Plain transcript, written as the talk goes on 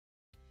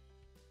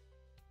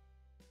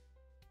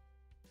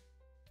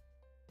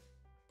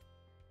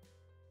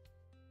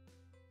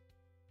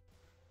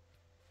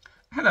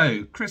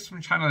Hello, Chris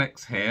from Channel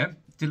X here.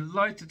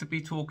 Delighted to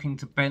be talking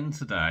to Ben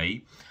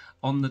today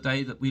on the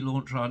day that we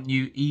launch our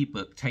new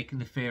ebook, Taking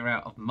the Fear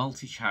Out of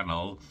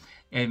Multi-Channel,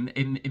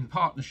 in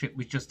partnership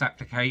with Just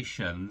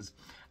Applications.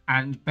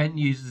 And Ben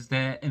uses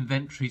their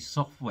NVENTREE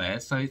software,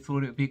 so I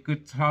thought it would be a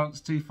good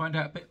chance to find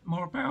out a bit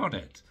more about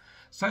it.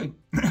 So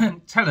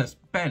tell us,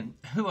 Ben,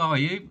 who are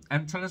you?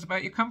 And tell us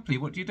about your company.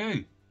 What do you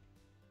do?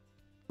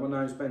 My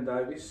name is Ben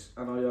Davies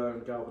and I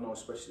own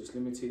Galvanised Specialist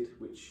Limited,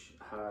 which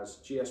has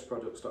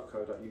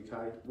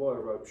gsproducts.co.uk,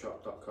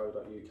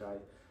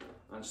 wireropeshop.co.uk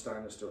and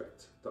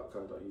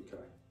stainlessdirect.co.uk.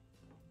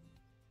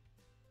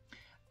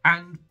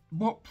 And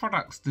what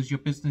products does your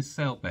business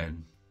sell,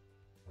 Ben?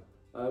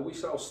 We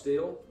sell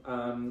steel.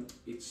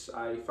 It's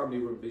a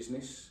family-run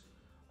business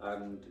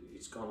and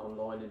it's gone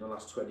online in the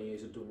last 20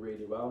 years and done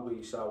really well.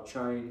 We sell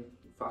chain,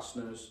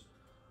 fasteners,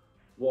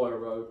 wire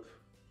rope,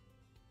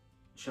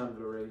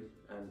 chandlery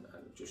and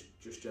just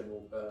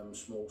general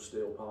small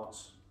steel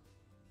parts.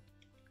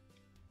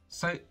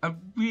 So a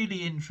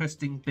really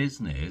interesting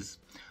business.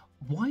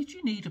 Why do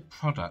you need a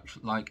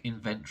product like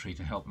NVENTREE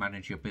to help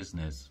manage your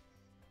business?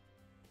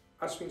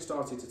 As things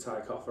started to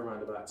take off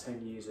around about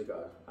 10 years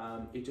ago,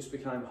 it just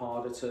became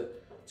harder to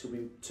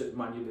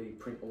manually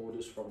print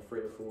orders from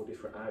 3 or 4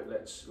 different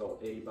outlets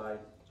like eBay,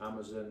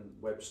 Amazon,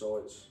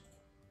 websites,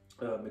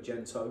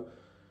 Magento.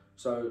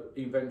 So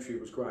NVENTREE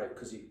was great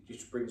because it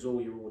just brings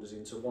all your orders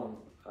into one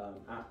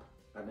app,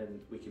 and then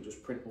we can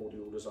just print all the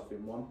orders off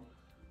in one.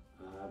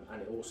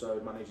 And it also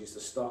manages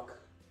the stock,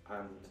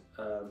 and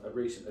a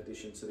recent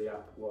addition to the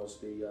app was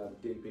the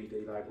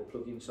DPD label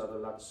plugin, so the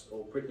lads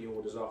all print the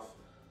orders off,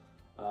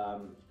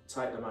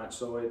 take them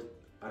outside,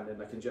 and then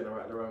they can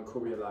generate their own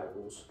courier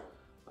labels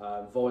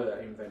via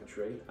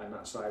NVENTREE, and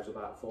that saves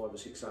about 5 or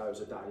 6 hours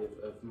a day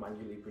of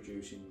manually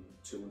producing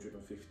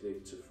 250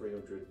 to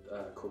 300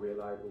 courier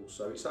labels.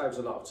 So it saves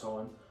a lot of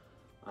time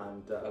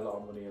and a lot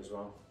of money as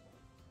well.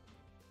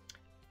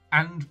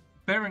 And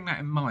bearing that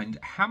in mind,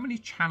 how many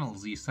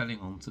channels are you selling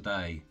on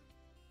today?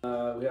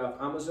 We have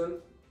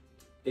Amazon,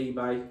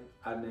 eBay,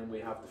 and then we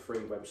have the free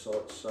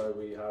websites. So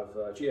we have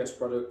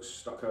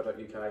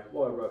gsproducts.co.uk,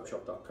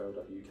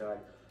 wireropeshop.co.uk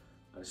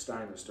and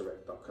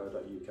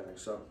stainlessdirect.co.uk.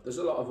 So there's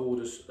a lot of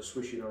orders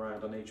swishing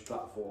around on each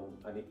platform,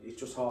 and it's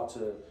just hard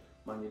to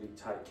manually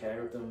take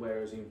care of them,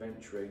 whereas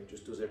NVENTREE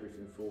just does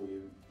everything for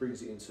you,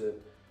 brings it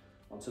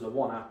onto the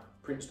one app,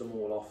 prints them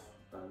all off,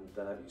 and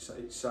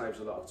it saves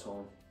a lot of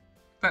time.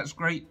 That's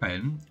great,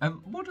 Ben.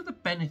 What are the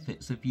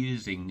benefits of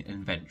using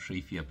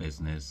NVENTREE for your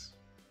business?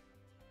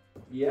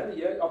 Yeah.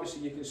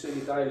 Obviously, you can see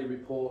your daily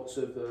reports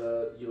of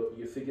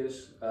your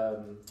figures,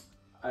 how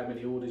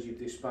many orders you've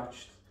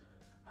dispatched,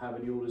 how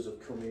many orders have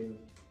come in,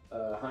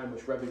 how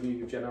much revenue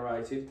you've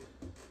generated,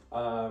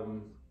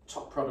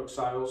 top product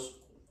sales,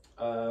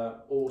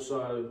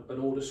 also an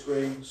order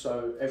screen.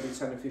 So every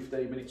 10 or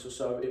 15 minutes or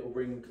so, it will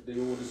bring the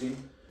orders in.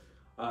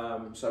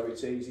 So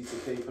it's easy to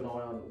keep an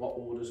eye on what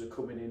orders are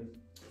coming in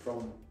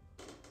from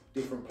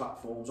different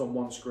platforms on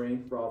one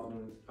screen, rather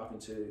than having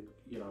to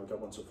go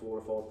onto 4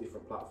 or 5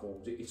 different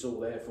platforms. It's all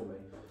there for me,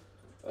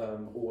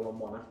 all on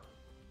one app.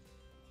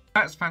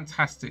 That's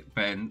fantastic,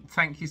 Ben.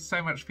 Thank you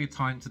so much for your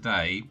time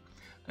today.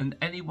 And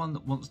anyone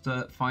that wants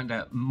to find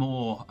out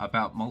more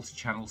about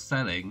multi-channel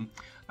selling,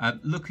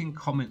 look in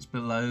comments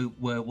below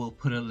where we'll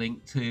put a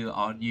link to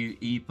our new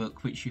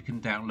ebook, which you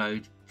can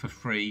download for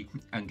free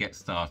and get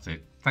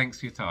started. Thanks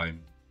for your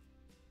time.